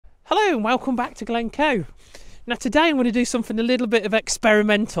Hello and welcome back to Glencoe. Now today I'm going to do something a little bit of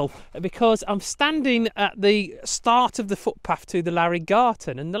experimental because I'm standing at the start of the footpath to the Larig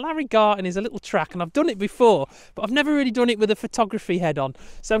Gartain, and the Larig Gartain is a little track, and I've done it before but I've never really done it with a photography head on.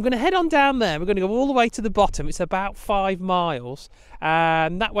 So I'm going to head on down there. We're going to go all the way to the bottom. It's about 5 miles,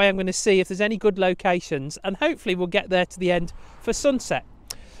 and that way I'm going to see if there's any good locations, and hopefully we'll get there to the end for sunset.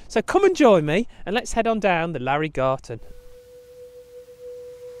 So come and join me and let's head on down the Larig Gartain.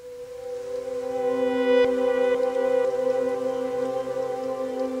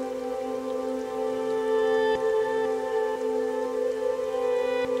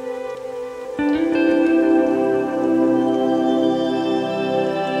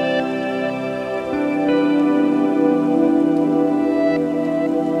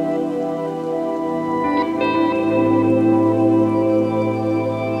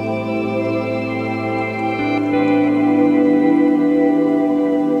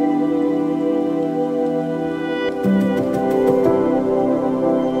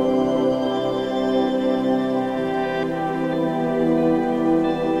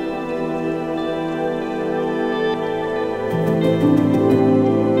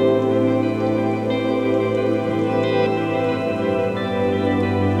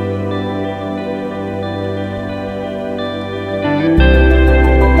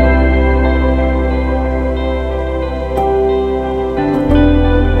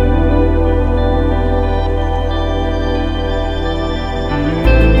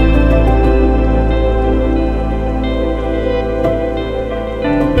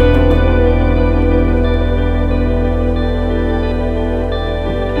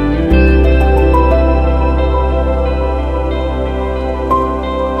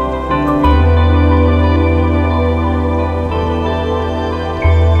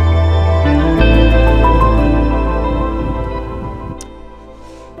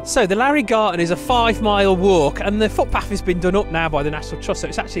 So the Larig Gartain is a 5-mile walk, and the footpath has been done up now by the National Trust, so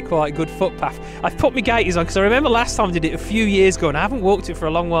it's actually quite a good footpath. I've put my gaiters on because I remember last time I did it a few years ago and I haven't walked it for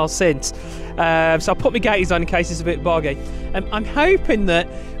a long while since. So I'll put my gaiters on in case it's a bit boggy. I'm hoping that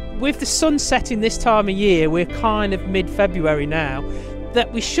with the sun setting this time of year, we're kind of mid-February now,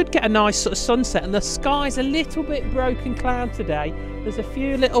 that we should get a nice sort of sunset, and the sky's a little bit broken cloud today. There's a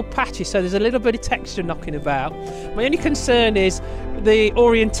few little patches, so there's a little bit of texture knocking about. My only concern is the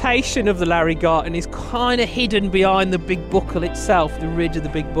orientation of the Larig Gartain is kind of hidden behind the big buckle itself, the ridge of the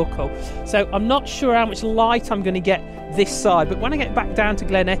big buckle. So I'm not sure how much light I'm going to get this side, but when I get back down to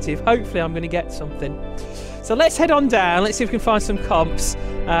Glen Etive, hopefully I'm going to get something. So let's head on down, let's see if we can find some comps,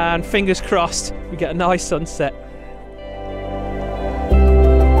 and fingers crossed we get a nice sunset.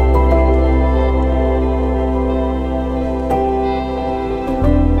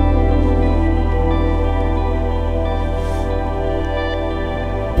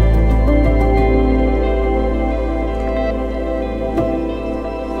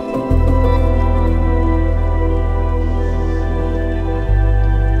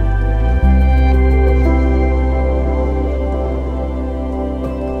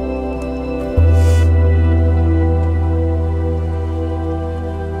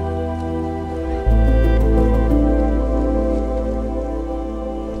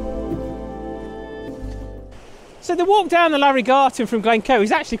 So the walk down the Larig Gartain from Glencoe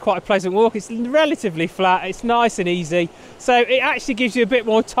is actually quite a pleasant walk. It's relatively flat, it's nice and easy, so it actually gives you a bit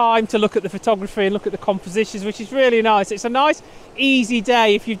more time to look at the photography and look at the compositions, which is really nice. It's a nice easy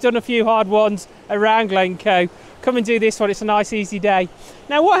day if you've done a few hard ones around Glencoe. Come and do this one, it's a nice easy day.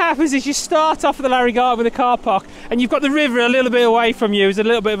 Now what happens is you start off at the Larig Gartain with a car park, and you've got the river a little bit away from you. There's a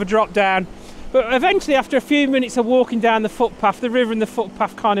little bit of a drop down, but eventually after a few minutes of walking down the footpath, the river and the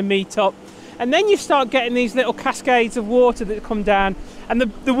footpath kind of meet up. And then you start getting these little cascades of water that come down, and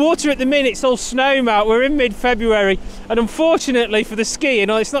the water at the minute's all snow melt. We're in mid-February, and unfortunately for the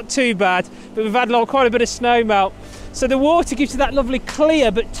skiing, it's not too bad, but we've had quite a bit of snow melt. So the water gives you that lovely clear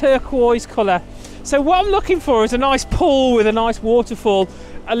but turquoise colour. So what I'm looking for is a nice pool with a nice waterfall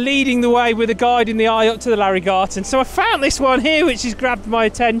leading the way with a guide in the eye up to the Larig Gartain. So I found this one here which has grabbed my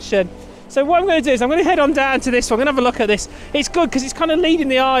attention. So what I'm going to do is I'm going to head on down to this one. I'm going to have a look at this. It's good because it's kind of leading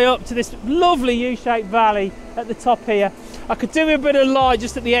the eye up to this lovely U-shaped valley at the top here. I could do a bit of light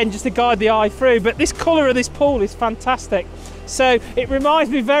just at the end just to guide the eye through, but this colour of this pool is fantastic. So it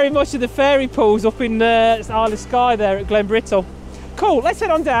reminds me very much of the fairy pools up in Isle of Skye there at Glen Brittle. Cool, let's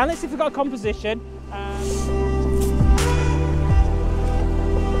head on down, let's see if we've got a composition.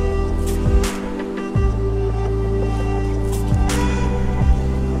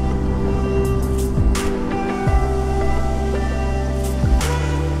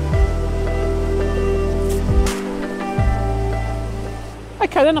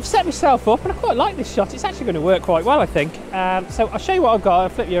 Okay, then I've set myself up, and I quite like this shot. It's actually going to work quite well, I think. So I'll show you what I've got. I'll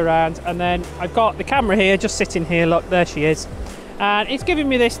flip you around, and then I've got the camera here, just sitting here. Look, there she is. And it's giving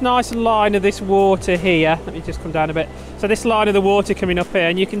me this nice line of this water here. Let me just come down a bit. So this line of the water coming up here,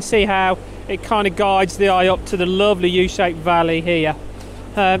 and you can see how it kind of guides the eye up to the lovely U-shaped valley here.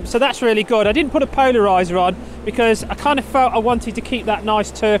 So that's really good. I didn't put a polarizer on because I kind of felt I wanted to keep that nice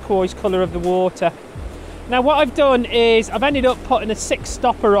turquoise colour of the water. Now what I've done is I've ended up putting a 6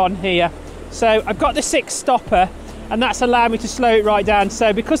 stopper on here. So I've got the 6 stopper, and that's allowed me to slow it right down.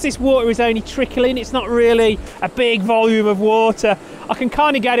 So because this water is only trickling, it's not really a big volume of water, I can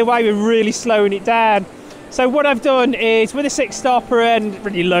kind of get away with really slowing it down. So what I've done is with a 6 stopper and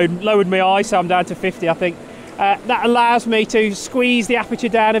really lowered my ISO, I'm down to 50 I think, that allows me to squeeze the aperture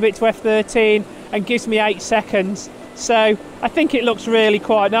down a bit to f13 and gives me 8 seconds. So I think it looks really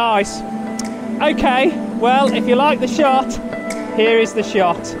quite nice. Okay, well, if you like the shot, here is the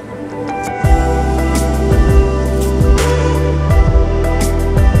shot.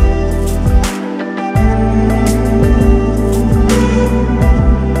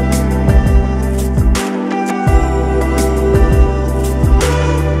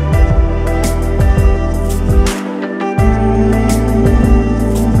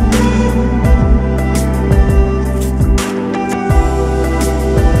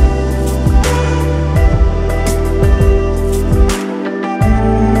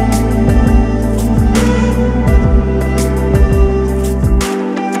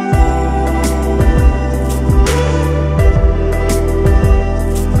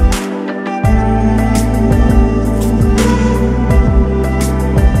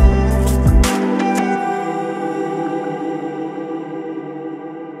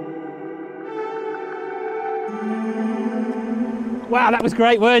 Wow, that was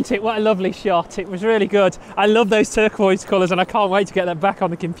great, weren't it? What a lovely shot. It was really good. I love those turquoise colours, and I can't wait to get that back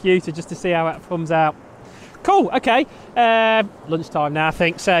on the computer just to see how it comes out. Cool, okay. Lunchtime now, I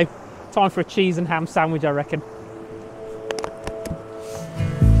think, so time for a cheese and ham sandwich, I reckon.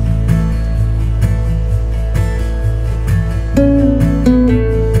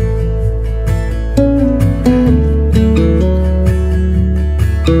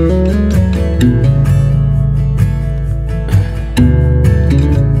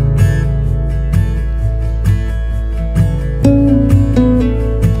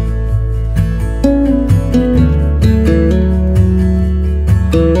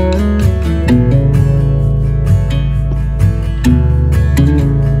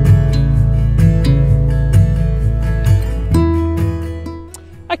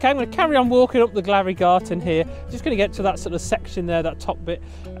 Okay, I'm going to carry on walking up the Larig Gartain here. Just going to get to that sort of section there, that top bit.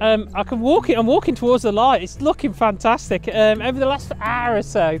 I'm walking towards the light. It's looking fantastic. Over the last hour or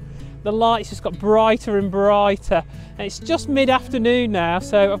so, the light's just got brighter and brighter. And it's just mid-afternoon now,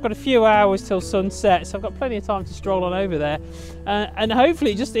 so I've got a few hours till sunset, so I've got plenty of time to stroll on over there. And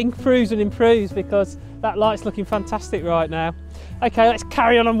hopefully it just improves and improves, because that light's looking fantastic right now. Okay, let's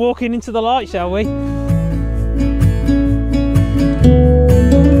carry on and walking into the light, shall we?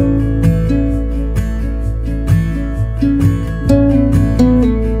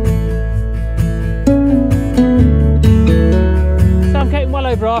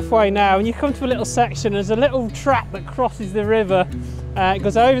 Over halfway now, and you come to a little section. There's a little track that crosses the river. It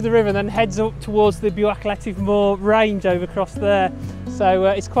goes over the river and then heads up towards the Buachailles moor range over across there. So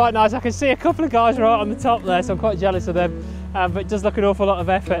it's quite nice. I can see a couple of guys right on the top there, so I'm quite jealous of them. But it does look an awful lot of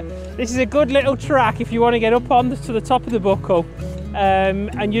effort. This is a good little track if you want to get up on to the top of the Buachailles,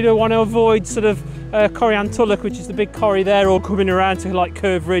 and you don't want to avoid sort of Corriantulloch, which is the big corrie there, or coming around to like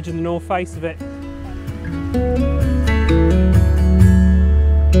Curve Ridge and the north face of it.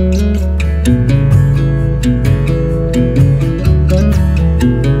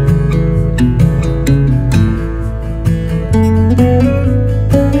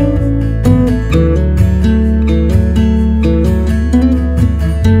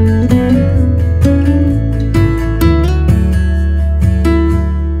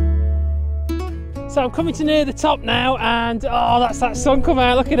 So I'm coming to near the top now, and oh, that's that sun come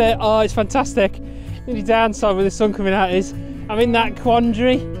out. Look at it. Oh, it's fantastic. The only downside with the sun coming out is I'm in that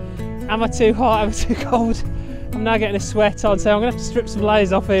quandary. Am I too hot? Am I too cold? I'm now getting a sweat on, so I'm going to have to strip some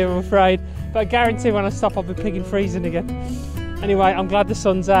layers off here, I'm afraid. But I guarantee when I stop, I'll be pigging freezing again. Anyway, I'm glad the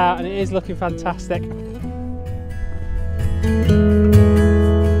sun's out, and it is looking fantastic.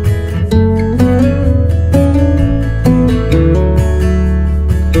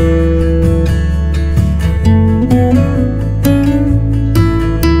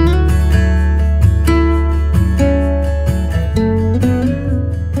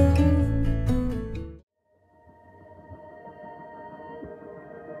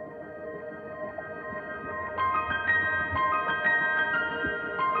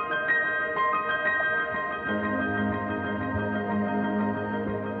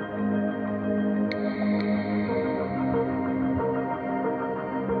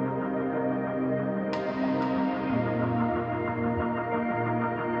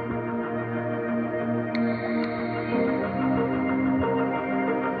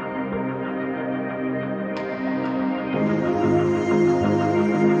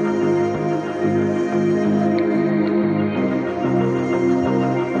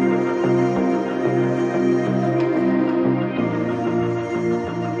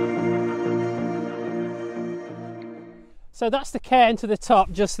 So that's the cairn to the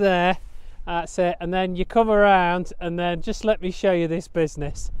top just there. That's it. And then you come around, and then just let me show you this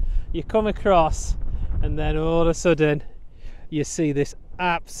business. You come across, and then all of a sudden you see this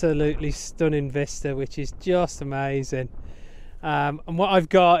absolutely stunning vista, which is just amazing. And what I've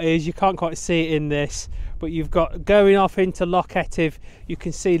got is, you can't quite see it in this, but you've got going off into Larig Etive, you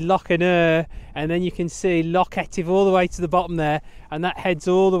can see Loch Etive, and then you can see Loch Etive all the way to the bottom there, and that heads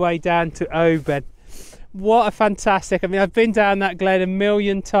all the way down to Oban. What a fantastic, I mean, I've been down that glen a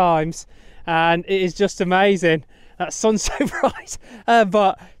million times, and it is just amazing. That sun's so bright,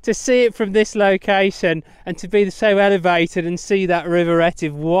 but to see it from this location and to be so elevated and see that River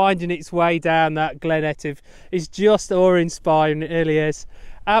Etive winding its way down that Glen Etive is just awe-inspiring. It really is.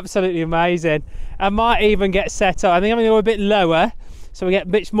 Absolutely amazing. I might even get set up. I think I'm going to go a bit lower so we get a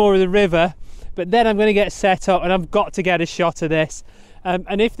bit more of the river, but then I'm going to get set up and I've got to get a shot of this.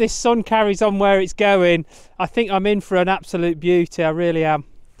 And if this sun carries on where it's going, I think I'm in for an absolute beauty. I really am.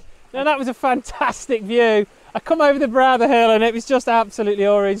 Now, that was a fantastic view. I come over the brow of the hill and it was just absolutely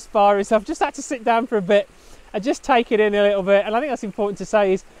awe-inspiring, so I've just had to sit down for a bit and just take it in a little bit. And I think that's important to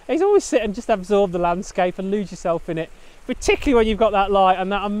say, is always sit and just absorb the landscape and lose yourself in it, particularly when you've got that light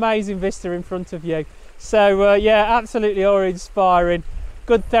and that amazing vista in front of you. So yeah, absolutely awe-inspiring,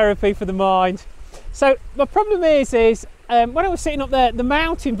 good therapy for the mind. So my problem is when I was sitting up there, the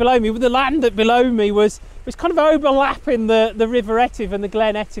mountain below me, with the land that below me was kind of overlapping the River Etive and the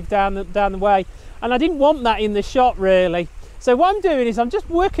Glen Etive down the way, and I didn't want that in the shot really. So what I'm doing is I'm just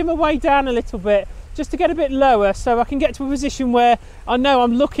working my way down a little bit just to get a bit lower, so I can get to a position where I know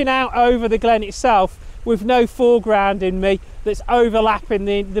I'm looking out over the glen itself with no foreground in me that's overlapping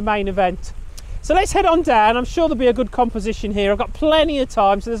the main event. So let's head on down. I'm sure there'll be a good composition here. I've got plenty of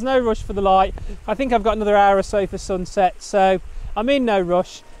time, so there's no rush for the light. I think I've got another hour or so for sunset, so I'm in no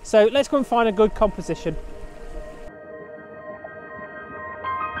rush. So let's go and find a good composition.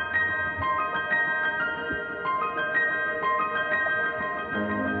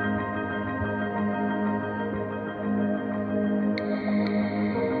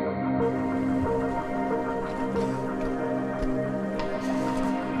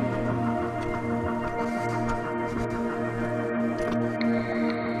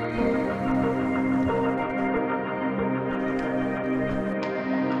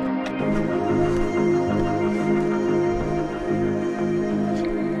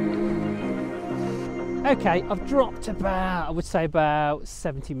 Okay, I've dropped about, I would say about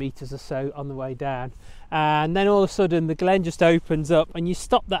 70 metres or so on the way down, and then all of a sudden the glen just opens up and you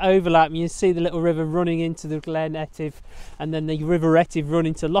stop that overlap and you see the little river running into the Glen Etive, and then the River Etive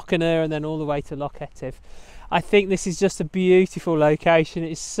running to Loch Etive and then all the way to Loch Etive. I think this is just a beautiful location.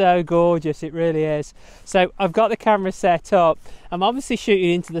 It's so gorgeous, it really is. So I've got the camera set up. I'm obviously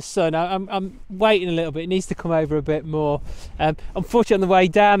shooting into the sun. I'm waiting a little bit, it needs to come over a bit more. Unfortunately on the way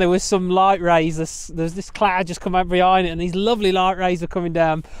down there was some light rays, there's this cloud just come out behind it and these lovely light rays are coming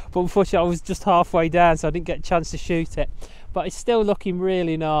down, but unfortunately I was just halfway down so I didn't get a chance to shoot it. But it's still looking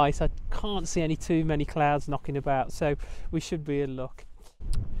really nice. I can't see too many clouds knocking about, so we should be in luck.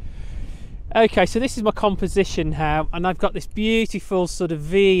 Okay, so this is my composition now, and I've got this beautiful sort of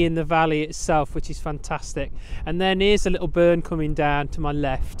V in the valley itself, which is fantastic. And then here's a little burn coming down to my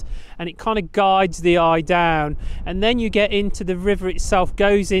left, and it kind of guides the eye down. And then you get into the river itself,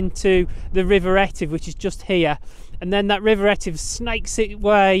 goes into the River Etive, which is just here. And then that River Etive snakes its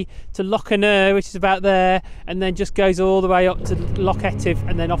way to Loch Etive, which is about there, and then just goes all the way up to Loch Etive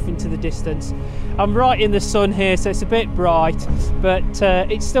and then off into the distance. I'm right in the sun here, so it's a bit bright, but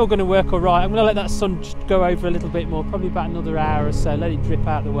it's still going to work all right. I'm going to let that sun go over a little bit more, probably about another hour or so, let it drip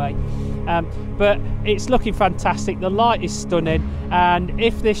out of the way. But it's looking fantastic, the light is stunning, and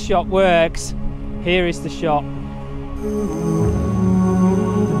if this shot works, here is the shot.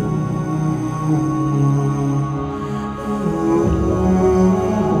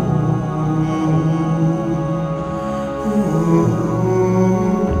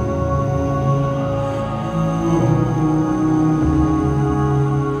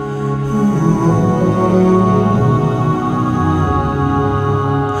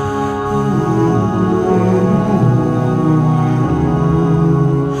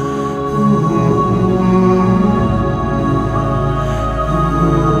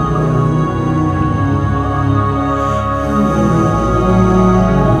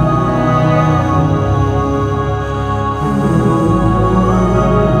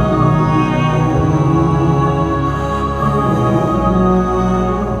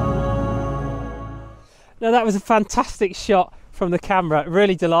 That was a fantastic shot from the camera,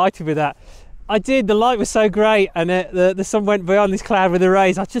 really delighted with that. I did. The light was so great, and the sun went beyond this cloud with the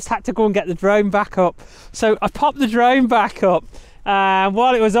rays. I just had to go and get the drone back up. So I popped the drone back up, and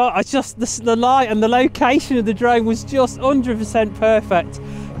while it was up, the light and the location of the drone was just 100% perfect.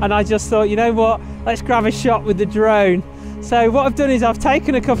 And I just thought, you know what, let's grab a shot with the drone. So what I've done is I've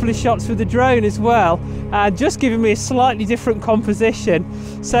taken a couple of shots with the drone as well, and just given me a slightly different composition.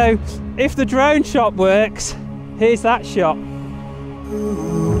 So if the drone shot works, here's that shot.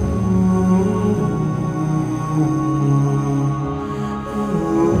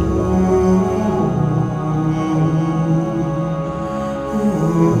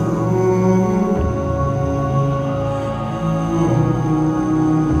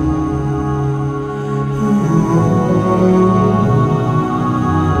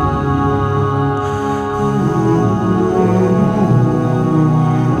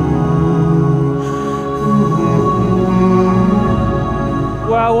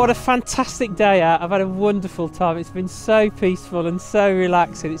 Well, what a fantastic day out. I've had a wonderful time. It's been so peaceful and so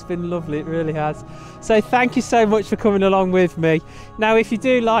relaxing. It's been lovely, it really has. So thank you so much for coming along with me. Now, if you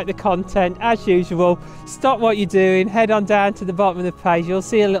do like the content, as usual, stop what you're doing, head on down to the bottom of the page. You'll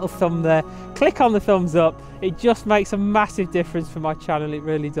see a little thumb there. Click on the thumbs up. It just makes a massive difference for my channel, it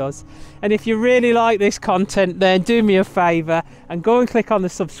really does. And if you really like this content, then do me a favour and go and click on the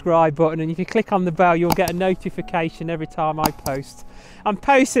subscribe button, and if you click on the bell, you'll get a notification every time I post. I'm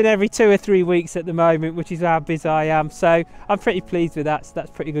posting every 2 or 3 weeks at the moment, which is how busy I am, so I'm pretty pleased with that. So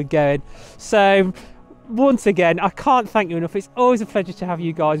that's pretty good going. So once again, I can't thank you enough. It's always a pleasure to have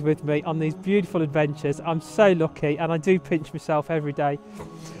you guys with me on these beautiful adventures. I'm so lucky, and I do pinch myself every day.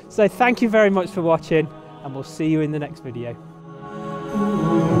 So thank you very much for watching, and we'll see you in the next video.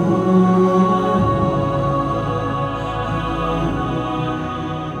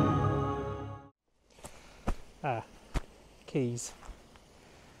 Keys.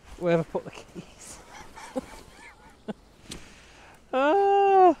 Where have I put the keys?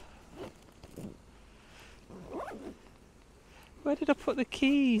 Where did I put the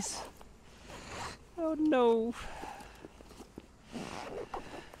keys? Oh no.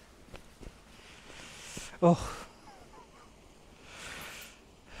 Oh.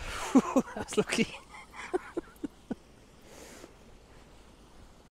 That was lucky.